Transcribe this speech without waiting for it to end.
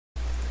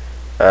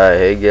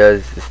Hey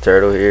guys, it's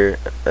Turtle here,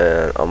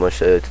 and I'm gonna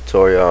show you a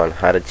tutorial on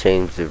how to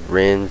change the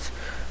rims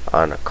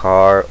on a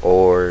car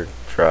or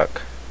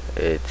truck.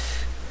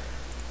 It's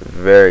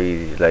very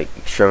easy, like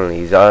extremely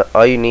easy.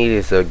 All you need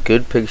is a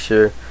good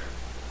picture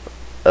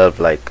of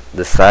like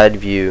the side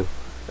view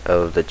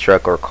of the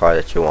truck or car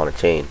that you want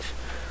to change.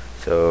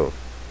 So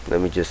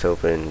let me just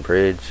open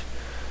Bridge.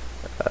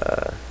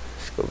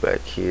 Let's go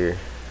back here.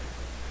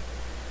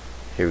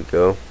 Here we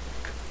go.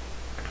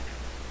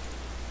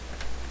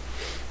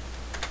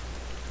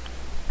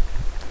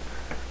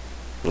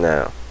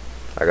 Now,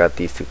 I got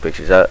these two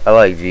pictures. I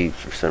like Jeeps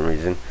for some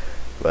reason,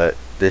 but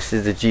this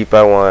is the Jeep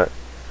I want,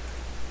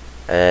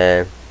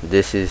 and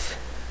this is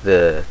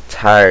the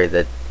tire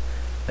that,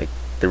 like,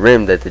 the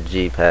rim that the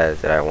Jeep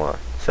has that I want.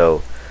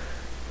 So,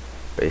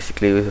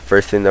 basically, the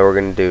first thing that we're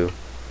gonna do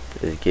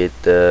is get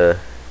the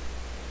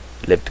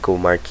elliptical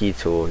marquee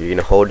tool. You're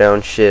gonna hold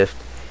down Shift,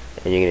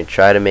 and you're gonna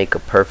try to make a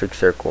perfect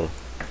circle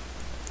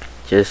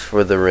just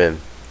for the rim.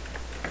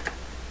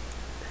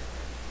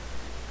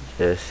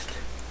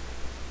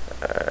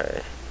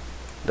 Alright,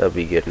 that'll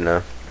be good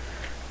enough.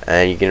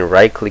 And you're gonna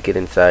right click it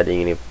inside, and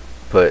you're gonna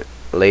put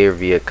layer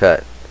via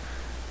cut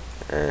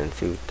and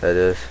see what that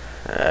is.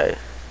 Alright,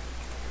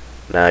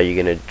 now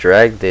you're gonna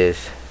drag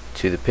this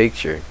to the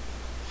picture.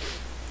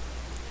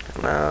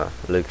 Now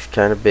it looks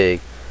kinda big,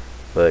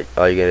 but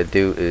all you're gonna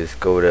do is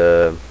go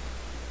to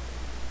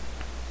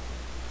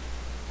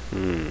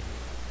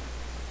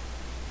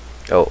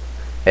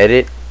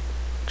edit,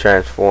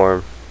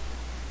 transform,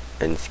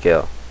 and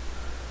scale.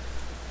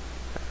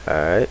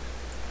 Alright,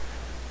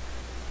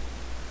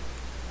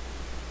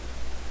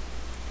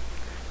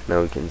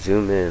 now we can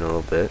zoom in a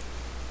little bit.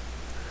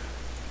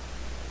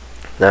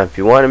 Now if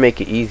you want to make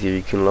it easier,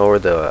 you can lower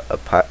the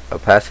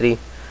opacity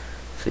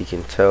so you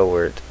can tell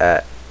where it's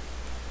at.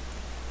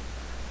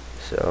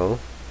 So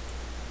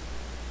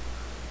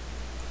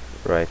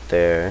right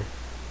there,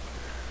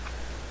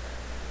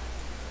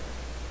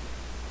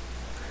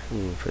 you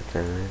can put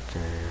that right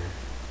there.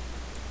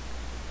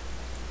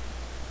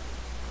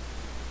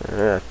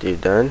 Alright, after you're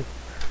done,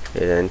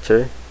 hit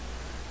enter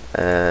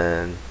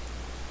and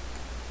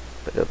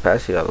put the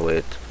opacity all the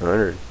way to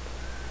 100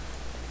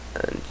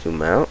 and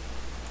zoom out,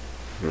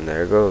 and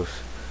there it goes.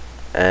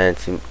 And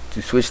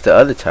to switch the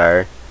other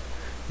tire,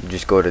 you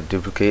just go to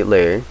duplicate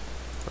layer,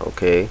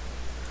 okay,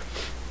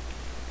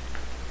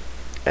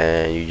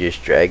 and you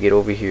just drag it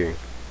over here,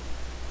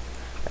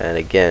 and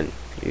again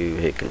you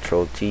hit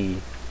Control T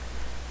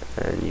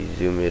and you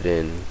zoom it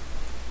in.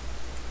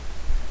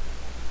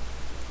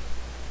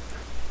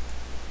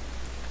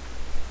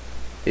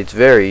 It's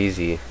very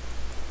easy.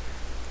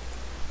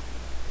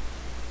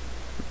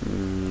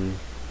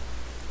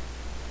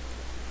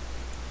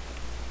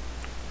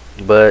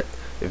 But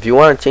if you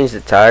want to change the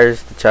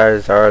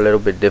tires are a little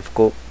bit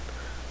difficult,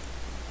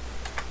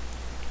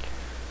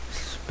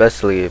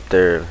 especially if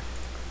they're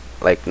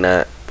like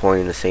not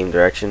pointing the same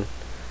direction.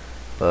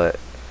 But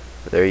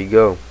there you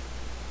go.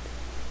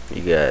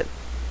 You got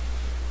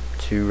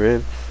two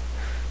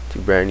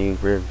brand new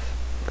rims,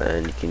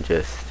 and you can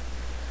just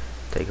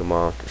take them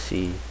off to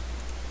see.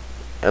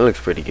 That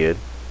looks pretty good.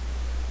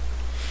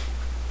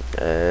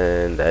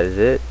 And that is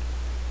it.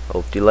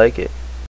 Hope you like it.